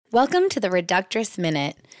Welcome to the Reductress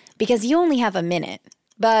Minute, because you only have a minute,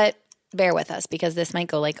 but bear with us because this might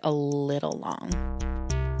go like a little long.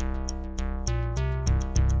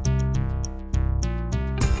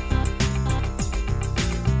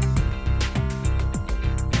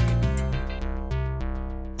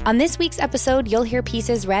 On this week's episode, you'll hear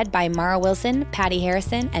pieces read by Mara Wilson, Patti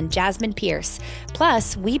Harrison, and Jasmine Pierce.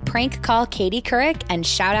 Plus, we prank call Katie Couric and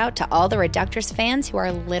shout out to all the Reductress fans who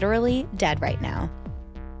are literally dead right now.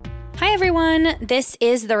 Hi, everyone. This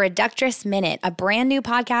is the Reductress Minute, a brand new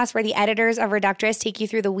podcast where the editors of Reductress take you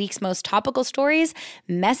through the week's most topical stories,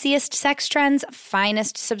 messiest sex trends,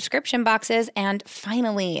 finest subscription boxes, and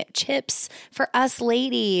finally, chips for us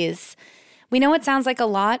ladies. We know it sounds like a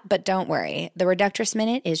lot, but don't worry. The Reductress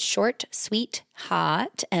Minute is short, sweet,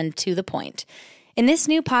 hot, and to the point. In this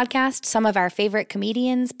new podcast, some of our favorite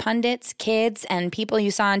comedians, pundits, kids, and people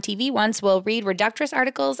you saw on TV once will read Reductress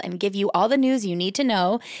articles and give you all the news you need to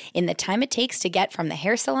know in the time it takes to get from the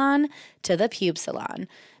hair salon to the pube salon.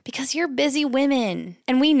 Because you're busy women,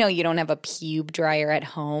 and we know you don't have a pube dryer at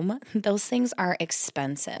home. Those things are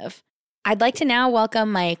expensive. I'd like to now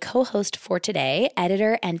welcome my co-host for today,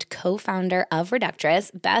 editor and co-founder of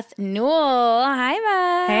Reductress, Beth Newell. Hi,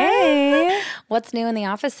 Beth. Hey. What's new in the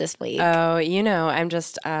office this week? Oh, I'm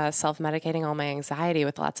just self-medicating all my anxiety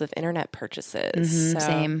with lots of internet purchases.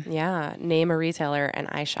 Same. Yeah, name a retailer, and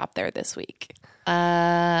I shop there this week.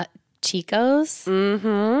 Chico's?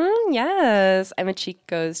 Yes, I'm a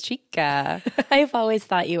Chico's chica. I've always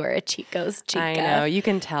thought you were a Chico's chica. I know, you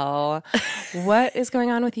can tell. What is going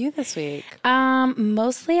on with you this week?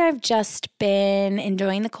 Mostly I've just been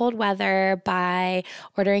enjoying the cold weather by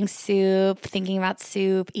ordering soup, thinking about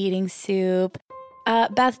soup, eating soup.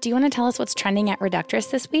 Beth, do you want to tell us what's trending at Reductress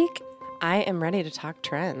this week? I am ready to talk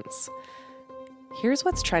trends. Here's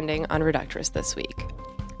what's trending on Reductress this week.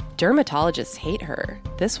 Dermatologists hate her.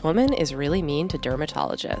 This woman is really mean to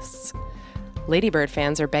dermatologists. Lady Bird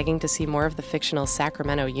fans are begging to see more of the fictional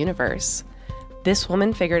Sacramento universe. This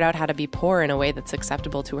woman figured out how to be poor in a way that's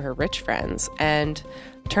acceptable to her rich friends. And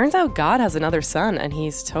turns out God has another son, and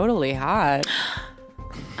he's totally hot.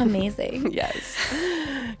 Amazing. Yes.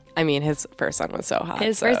 I mean, his first son was so hot.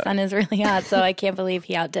 His first son is really hot, so I can't believe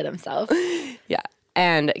he outdid himself. Yeah.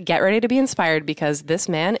 And get ready to be inspired because this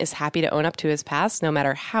man is happy to own up to his past no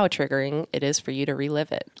matter how triggering it is for you to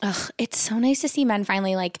relive it. Ugh, it's so nice to see men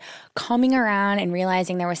finally coming around and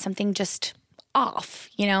realizing there was something just off,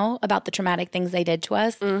 about the traumatic things they did to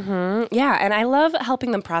us. Mm-hmm. Yeah, and I love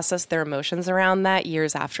helping them process their emotions around that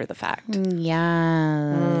years after the fact.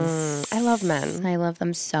 Yes. I love men. I love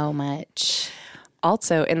them so much.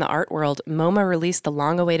 Also, in the art world, MoMA released the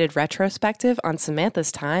long-awaited retrospective on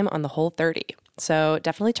Samantha's time on the Whole30. So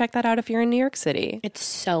definitely check that out if you're in New York City. It's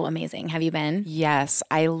so amazing. Have you been? Yes.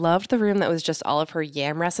 I loved the room that was just all of her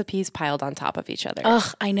yam recipes piled on top of each other.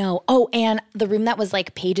 Ugh, I know. Oh, and the room that was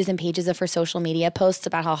pages and pages of her social media posts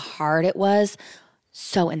about how hard it was.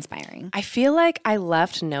 So inspiring. I feel like I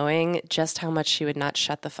left knowing just how much she would not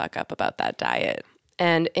shut the fuck up about that diet.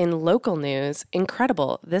 And in local news,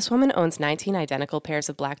 incredible, this woman owns 19 identical pairs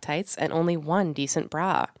of black tights and only one decent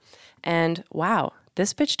bra. And wow,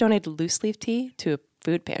 this bitch donated loose leaf tea to a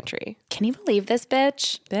food pantry. Can you believe this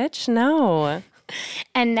bitch? Bitch, no.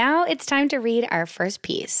 And now it's time to read our first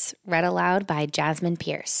piece, read aloud by Jasmine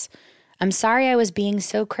Pierce. I'm sorry I was being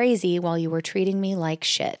so crazy while you were treating me like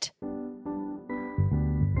shit.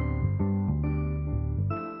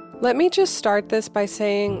 Let me just start this by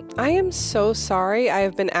saying, I am so sorry I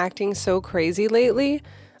have been acting so crazy lately.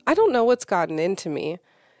 I don't know what's gotten into me.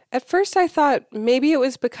 At first I thought maybe it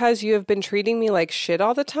was because you have been treating me like shit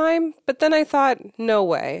all the time, but then I thought, no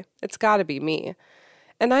way, it's gotta be me.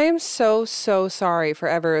 And I am so sorry for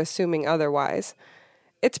ever assuming otherwise.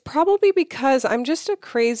 It's probably because I'm just a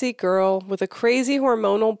crazy girl with a crazy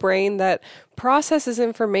hormonal brain that processes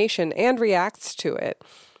information and reacts to it.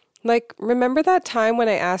 Remember that time when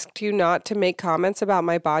I asked you not to make comments about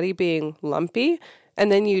my body being lumpy,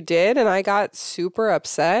 and then you did, and I got super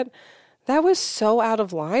upset? That was so out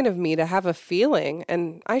of line of me to have a feeling,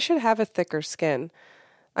 and I should have a thicker skin.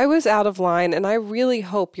 I was out of line, and I really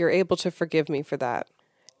hope you're able to forgive me for that.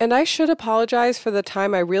 And I should apologize for the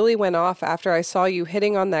time I really went off after I saw you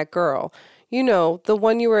hitting on that girl. The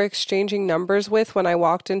one you were exchanging numbers with when I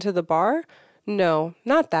walked into the bar? No,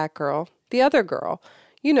 not that girl. The other girl.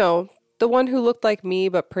 The one who looked like me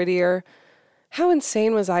but prettier. How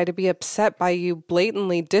insane was I to be upset by you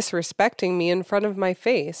blatantly disrespecting me in front of my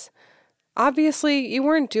face? Obviously, you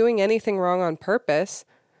weren't doing anything wrong on purpose.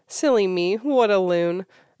 Silly me, what a loon.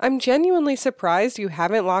 I'm genuinely surprised you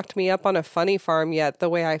haven't locked me up on a funny farm yet the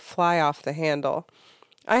way I fly off the handle.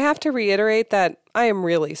 I have to reiterate that I am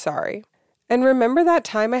really sorry. And remember that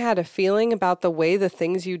time I had a feeling about the way the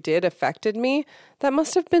things you did affected me? That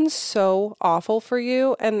must have been so awful for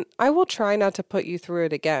you, and I will try not to put you through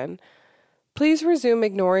it again. Please resume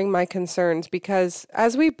ignoring my concerns because,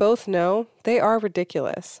 as we both know, they are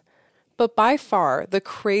ridiculous. But by far, the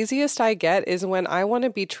craziest I get is when I want to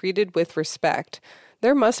be treated with respect.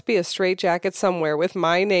 There must be a straitjacket somewhere with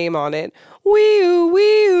my name on it. Wee-oo,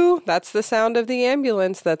 wee-oo. That's the sound of the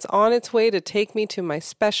ambulance that's on its way to take me to my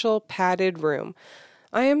special padded room.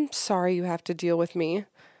 I am sorry you have to deal with me.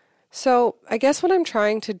 So, I guess what I'm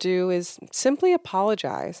trying to do is simply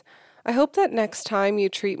apologize. I hope that next time you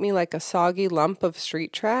treat me like a soggy lump of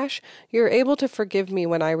street trash, you're able to forgive me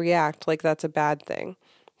when I react like that's a bad thing.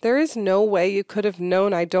 There is no way you could have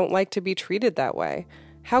known I don't like to be treated that way.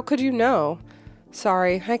 How could you know?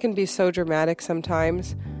 Sorry, I can be so dramatic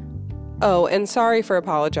sometimes. Oh, and sorry for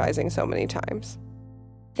apologizing so many times.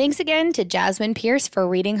 Thanks again to Jasmine Pierce for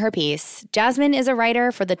reading her piece. Jasmine is a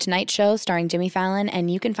writer for The Tonight Show starring Jimmy Fallon, and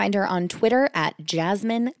you can find her on Twitter at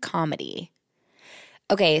Jasmine Comedy.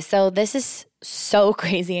 Okay, so this is so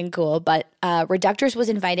crazy and cool, but Reductors was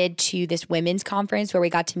invited to this women's conference where we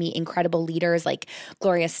got to meet incredible leaders like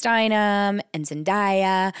Gloria Steinem and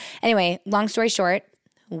Zendaya. Anyway, long story short,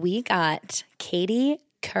 we got Katie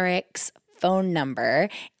Couric's phone number,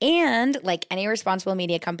 and like any responsible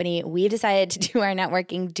media company, we decided to do our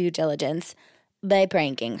networking due diligence by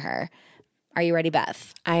pranking her. Are you ready,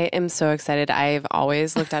 Beth? I am so excited. I've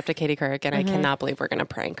always looked up to Katie Couric, and I cannot believe we're going to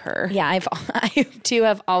prank her. Yeah, I too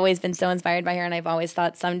have always been so inspired by her, and I've always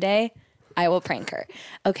thought someday I will prank her.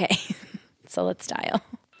 Okay, so let's dial.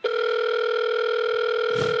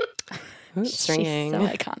 It's ringing. She's so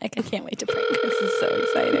iconic. I can't wait to prank her. This is so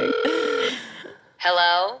exciting.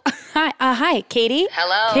 Hello? Hi, Katie.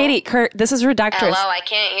 Hello? Katie, Kurt, this is Reductress. Hello, I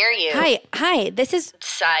can't hear you. Hi, this is...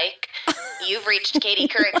 Psych. You've reached Katie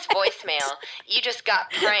Couric's voicemail. You just got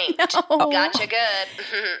pranked. No. Gotcha good.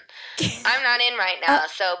 I'm not in right now,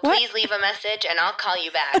 so please leave a message and I'll call you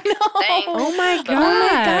back. No. Thanks. Oh my God. Oh my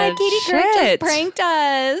God, Katie Couric just Shit. pranked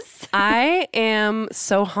us. I am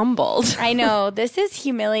so humbled. I know. This is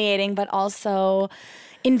humiliating, but also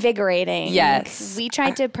invigorating. Yes. We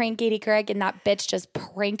tried to prank Katie Couric, and that bitch just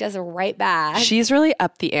pranked us right back. She's really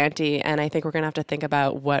upped the ante, and I think we're going to have to think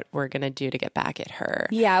about what we're going to do to get back at her.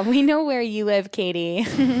 Yeah, we know where you live, Katie.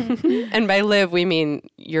 And by live, we mean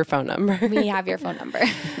your phone number. We have your phone number.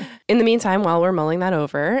 In the meantime, while we're mulling that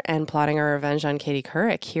over and plotting our revenge on Katie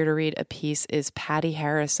Couric, here to read a piece is Patti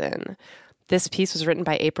Harrison. This piece was written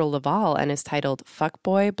by April Laval and is titled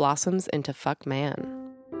Fuckboy Blossoms into Fuckman.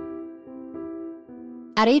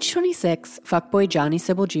 At age 26, fuckboy Johnny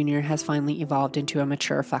Sybil Jr. has finally evolved into a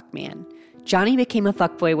mature fuckman. Johnny became a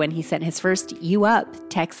fuckboy when he sent his first "you up"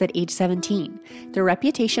 text at age 17. The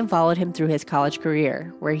reputation followed him through his college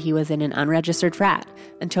career, where he was in an unregistered frat,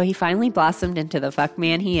 until he finally blossomed into the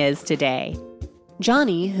fuckman he is today.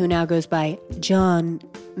 Johnny, who now goes by John,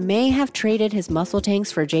 may have traded his muscle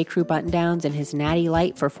tanks for J.Crew button-downs and his Natty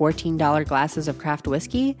Light for $14 glasses of craft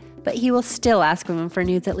whiskey, but he will still ask women for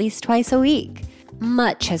nudes at least twice a week.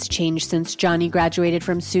 Much has changed since Johnny graduated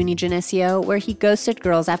from SUNY Geneseo, where he ghosted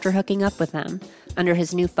girls after hooking up with them. Under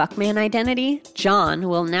his new fuckman identity, John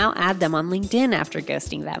will now add them on LinkedIn after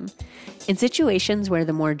ghosting them. In situations where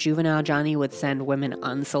the more juvenile Johnny would send women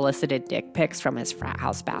unsolicited dick pics from his frat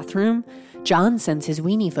house bathroom, John sends his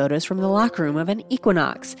weenie photos from the locker room of an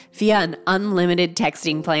Equinox via an unlimited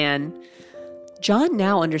texting plan. John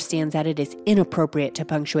now understands that it is inappropriate to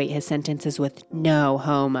punctuate his sentences with "no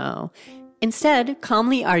homo," instead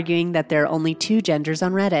calmly arguing that there are only two genders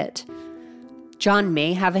on Reddit. John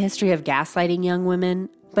may have a history of gaslighting young women,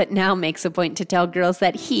 but now makes a point to tell girls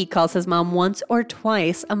that he calls his mom once or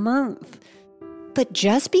twice a month. But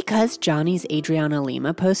just because Johnny's Adriana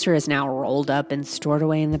Lima poster is now rolled up and stored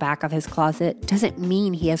away in the back of his closet doesn't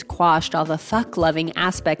mean he has quashed all the fuck-loving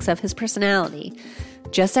aspects of his personality.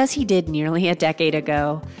 Just as he did nearly a decade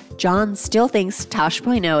ago, John still thinks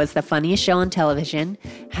Tosh.0 is the funniest show on television,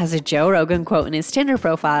 has a Joe Rogan quote in his Tinder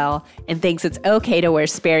profile, and thinks it's okay to wear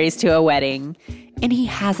Sperry's to a wedding. And he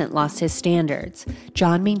hasn't lost his standards.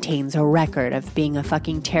 John maintains a record of being a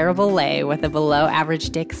fucking terrible lay with a below-average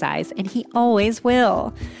dick size, and he always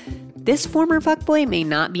will. This former fuckboy may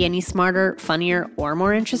not be any smarter, funnier, or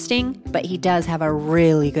more interesting, but he does have a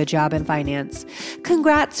really good job in finance.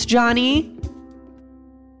 Congrats, Johnny!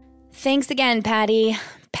 Thanks again, Patti.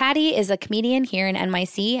 Patti is a comedian here in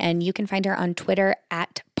NYC, and you can find her on Twitter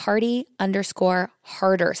at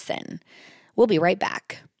party_Harderson. We'll be right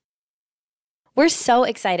back. We're so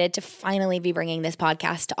excited to finally be bringing this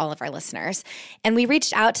podcast to all of our listeners. And we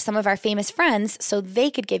reached out to some of our famous friends so they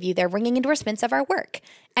could give you their ringing endorsements of our work.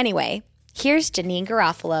 Anyway, here's Janine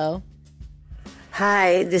Garofalo.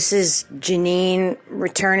 Hi, this is Janine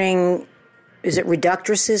returning, is it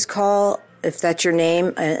Reductress's call, if that's your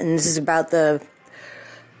name? And this is about the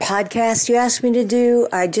podcast you asked me to do.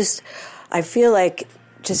 I feel like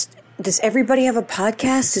does everybody have a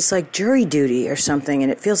podcast? It's like jury duty or something,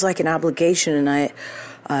 and it feels like an obligation. And I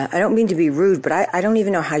don't mean to be rude, but I don't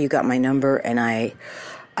even know how you got my number. And I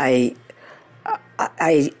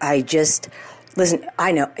just listen.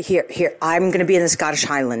 I know here. I'm going to be in the Scottish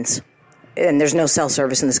Highlands, and there's no cell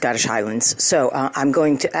service in the Scottish Highlands. So I'm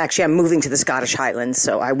moving to the Scottish Highlands,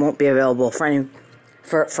 so I won't be available for any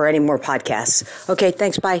more podcasts. Okay,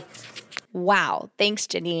 thanks. Bye. Wow. Thanks,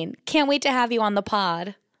 Janine. Can't wait to have you on the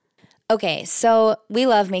pod. Okay, so we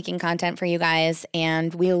love making content for you guys,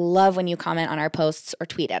 and we love when you comment on our posts or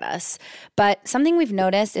tweet at us. But something we've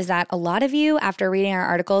noticed is that a lot of you, after reading our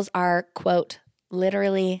articles, are, quote,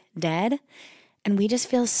 literally dead. And we just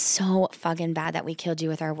feel so fucking bad that we killed you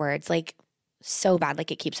with our words. Like, so bad,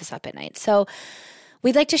 like it keeps us up at night. So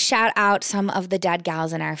we'd like to shout out some of the dead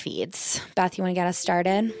gals in our feeds. Beth, you want to get us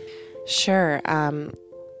started? Sure.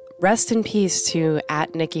 Rest in peace to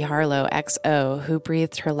 @Nikki Harlow XO, who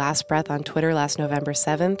breathed her last breath on Twitter last November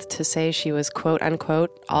 7th to say she was, quote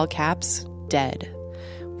unquote, all caps, dead.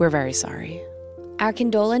 We're very sorry. Our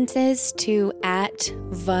condolences to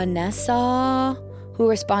 @Vanessa, who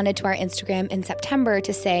responded to our Instagram in September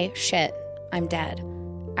to say, shit, I'm dead.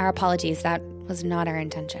 Our apologies, that was not our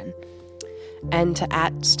intention. And to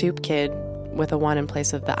 @StoopKid with a 1 in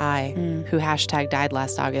place of the I, who hashtag died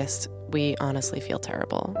last August. We honestly feel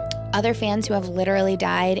terrible. Other fans who have literally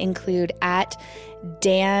died include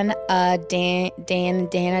Dan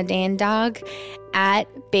Dog,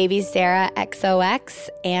 Baby Sarah XOX,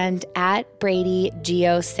 and Brady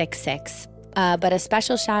Geo66. But a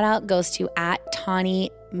special shout out goes to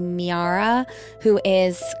Tawny Miara, who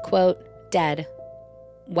is, quote, dead.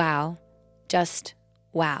 Wow. Just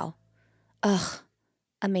wow. Ugh.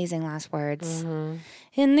 Amazing last words. Mm-hmm.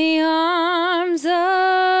 In the arms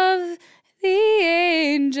of the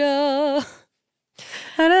angel.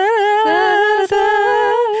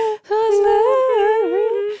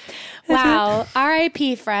 Wow.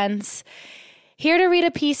 R.I.P. friends. Here to read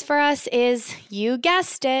a piece for us is, you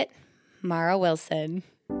guessed it, Mara Wilson.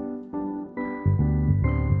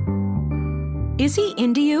 Is he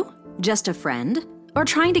into you? Just a friend? Or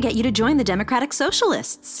trying to get you to join the Democratic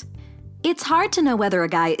Socialists? It's hard to know whether a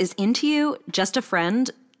guy is into you, just a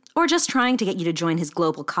friend, or just trying to get you to join his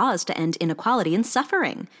global cause to end inequality and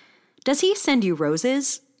suffering. Does he send you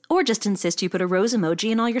roses, or just insist you put a rose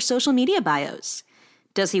emoji in all your social media bios?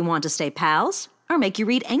 Does he want to stay pals, or make you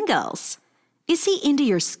read Engels? Is he into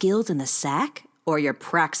your skills in the sack, or your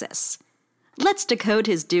praxis? Let's decode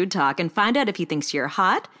his dude talk and find out if he thinks you're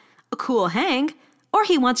hot, a cool hang, or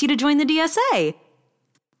he wants you to join the DSA.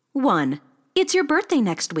 1. It's your birthday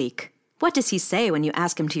next week. What does he say when you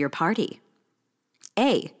ask him to your party?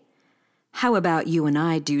 A. How about you and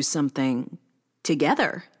I do something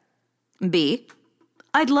together? B.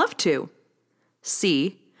 I'd love to.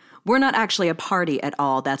 C. We're not actually a party at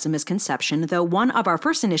all. That's a misconception, though one of our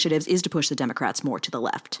first initiatives is to push the Democrats more to the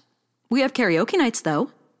left. We have karaoke nights,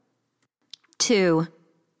 though. 2.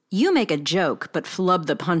 You make a joke, but flub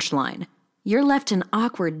the punchline. You're left an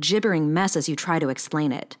awkward, gibbering mess as you try to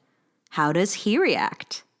explain it. How does he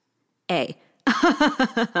react? A.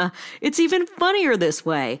 It's even funnier this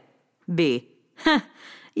way. B.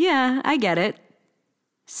 Yeah, I get it.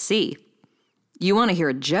 C. You want to hear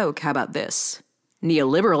a joke? How about this?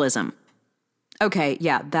 Neoliberalism. Okay,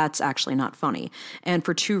 yeah, that's actually not funny. And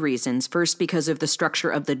for 2 reasons. First, because of the structure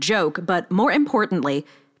of the joke, but more importantly,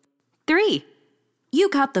 3. You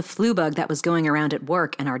caught the flu bug that was going around at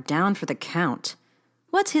work and are down for the count.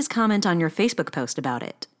 What's his comment on your Facebook post about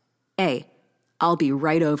it? A. I'll be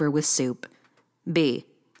right over with soup. B.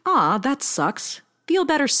 Aw, that sucks. Feel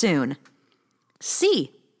better soon.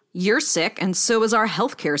 C. You're sick, and so is our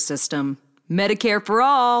healthcare system. Medicare for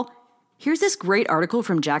all. Here's this great article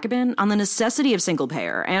from Jacobin on the necessity of single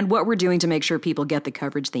payer and what we're doing to make sure people get the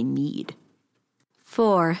coverage they need.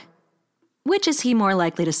 4. Which is he more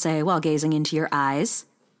likely to say while gazing into your eyes?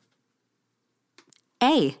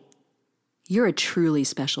 A. You're a truly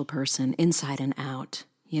special person, inside and out.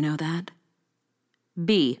 You know that?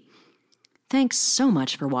 B. Thanks so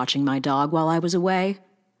much for watching my dog while I was away.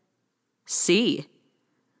 C.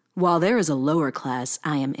 While there is a lower class,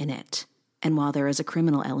 I am in it. And while there is a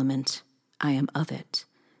criminal element, I am of it.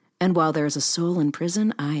 And while there is a soul in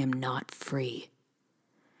prison, I am not free.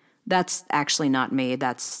 That's actually not me,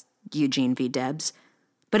 that's Eugene V. Debs.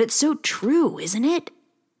 But it's so true, isn't it?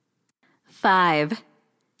 5.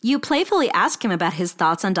 You playfully ask him about his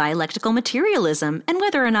thoughts on dialectical materialism and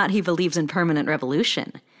whether or not he believes in permanent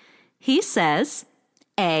revolution. He says,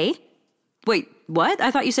 A. Wait, what? I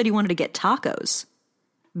thought you said you wanted to get tacos.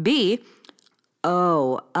 B.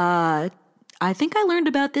 I think I learned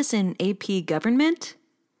about this in AP Government.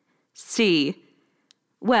 C.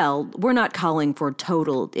 Well, we're not calling for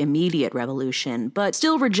total, immediate revolution, but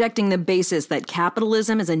still rejecting the basis that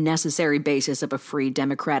capitalism is a necessary basis of a free,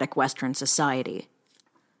 democratic Western society.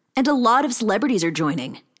 And a lot of celebrities are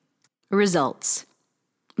joining. Results.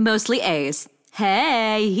 Mostly A's.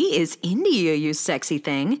 Hey, he is into you, you sexy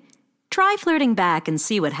thing. Try flirting back and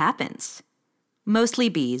see what happens. Mostly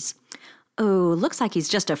B's. Oh, looks like he's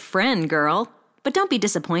just a friend, girl. But don't be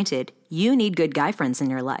disappointed. You need good guy friends in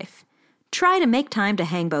your life. Try to make time to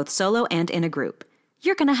hang both solo and in a group.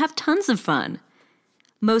 You're gonna have tons of fun.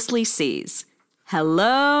 Mostly C's.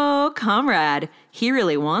 Hello, comrade. He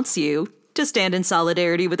really wants you to stand in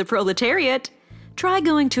solidarity with the proletariat. Try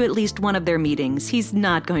going to at least one of their meetings. He's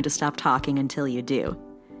not going to stop talking until you do.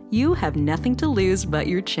 You have nothing to lose but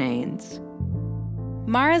your chains.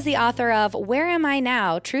 Mara's the author of Where Am I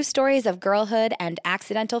Now? True Stories of Girlhood and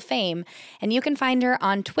Accidental Fame, and you can find her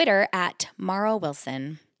on Twitter at Mara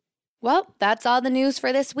Wilson. Well, that's all the news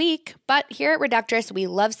for this week. But here at Reductress, we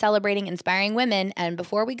love celebrating inspiring women. And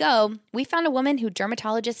before we go, we found a woman who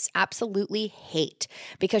dermatologists absolutely hate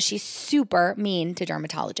because she's super mean to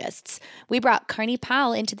dermatologists. We brought Carney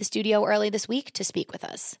Powell into the studio early this week to speak with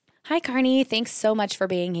us. Hi, Carney. Thanks so much for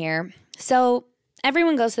being here. So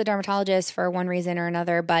everyone goes to the dermatologist for one reason or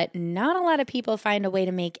another, but not a lot of people find a way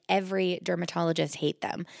to make every dermatologist hate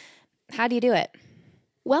them. How do you do it?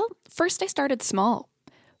 Well, first I started small.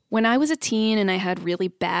 When I was a teen and I had really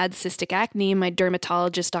bad cystic acne, my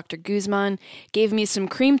dermatologist, Dr. Guzman, gave me some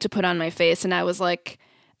cream to put on my face, and I was like,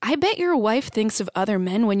 I bet your wife thinks of other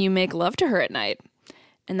men when you make love to her at night.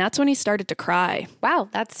 And that's when he started to cry. Wow,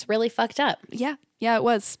 that's really fucked up. Yeah, it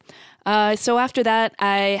was. So after that,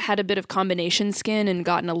 I had a bit of combination skin and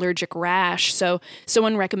got an allergic rash, so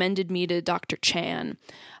someone recommended me to Dr. Chan.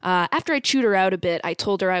 After I chewed her out a bit, I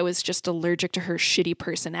told her I was just allergic to her shitty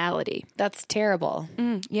personality. That's terrible.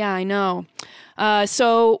 Yeah, I know.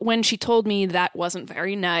 So when she told me that wasn't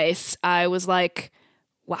very nice, I was like,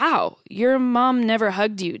 wow, your mom never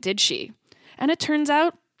hugged you, did she? And it turns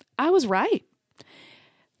out I was right.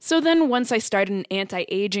 So then once I started an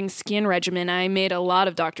anti-aging skin regimen, I made a lot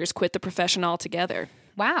of doctors quit the profession altogether.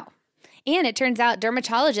 Wow. And it turns out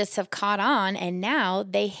dermatologists have caught on and now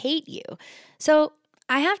they hate you. So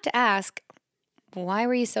I have to ask, why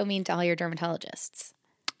were you so mean to all your dermatologists?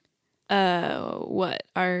 What?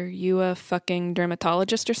 Are you a fucking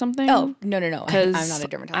dermatologist or something? Oh, no. I'm not a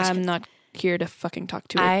dermatologist. I'm not here to fucking talk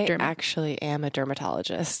to a dermatologist. I actually am a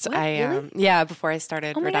dermatologist. What, really? Yeah, before I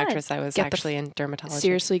started Oh my Reductress, God. I was actually in dermatology.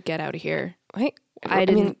 Seriously, get out of here. Wait, I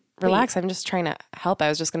mean, relax. I'm just trying to help. I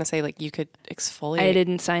was just going to say, like, you could exfoliate. I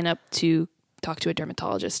didn't sign up to talk to a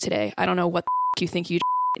dermatologist today. I don't know what you think you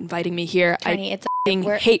inviting me here. Carney, it's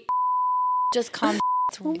hate. Just calm.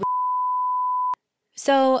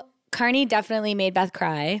 So Carney definitely made Beth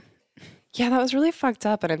cry. Yeah, that was really fucked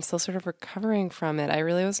up, and I'm still sort of recovering from it. I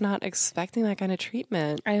really was not expecting that kind of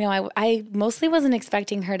treatment. I know. I mostly wasn't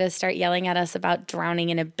expecting her to start yelling at us about drowning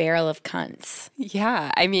in a barrel of cunts.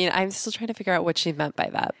 Yeah, I mean, I'm still trying to figure out what she meant by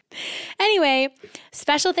that. Anyway,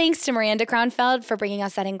 special thanks to Miranda Kronfeld for bringing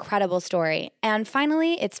us that incredible story. And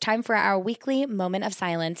finally, it's time for our weekly moment of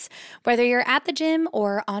silence. Whether you're at the gym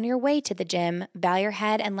or on your way to the gym, bow your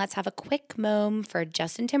head and let's have a quick moan for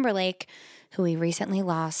Justin Timberlake, who we recently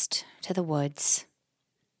lost to the woods.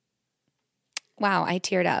 Wow, I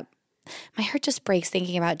teared up. My heart just breaks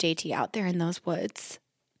thinking about JT out there in those woods.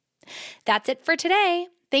 That's it for today.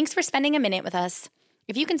 Thanks for spending a minute with us.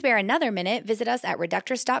 If you can spare another minute, visit us at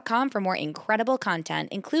Reductress.com for more incredible content,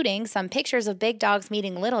 including some pictures of big dogs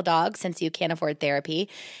meeting little dogs since you can't afford therapy,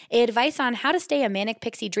 advice on how to stay a manic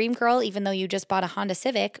pixie dream girl even though you just bought a Honda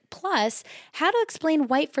Civic, plus how to explain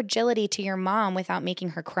white fragility to your mom without making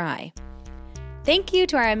her cry. Thank you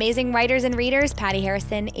to our amazing writers and readers, Patti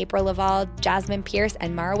Harrison, April Laval, Jasmine Pierce,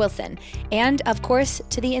 and Mara Wilson. And, of course,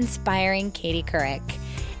 to the inspiring Katie Couric.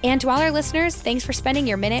 And to all our listeners, thanks for spending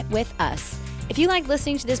your minute with us. If you like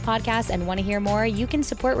listening to this podcast and want to hear more, you can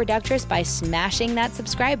support Reductress by smashing that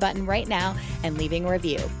subscribe button right now and leaving a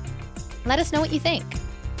review. Let us know what you think.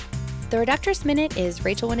 The Reductress Minute is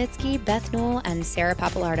Rachel Winitsky, Beth Newell, and Sarah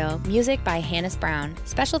Papalardo. Music by Hannes Brown.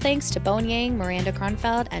 Special thanks to Bone Yang, Miranda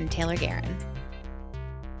Kronfeld, and Taylor Guerin.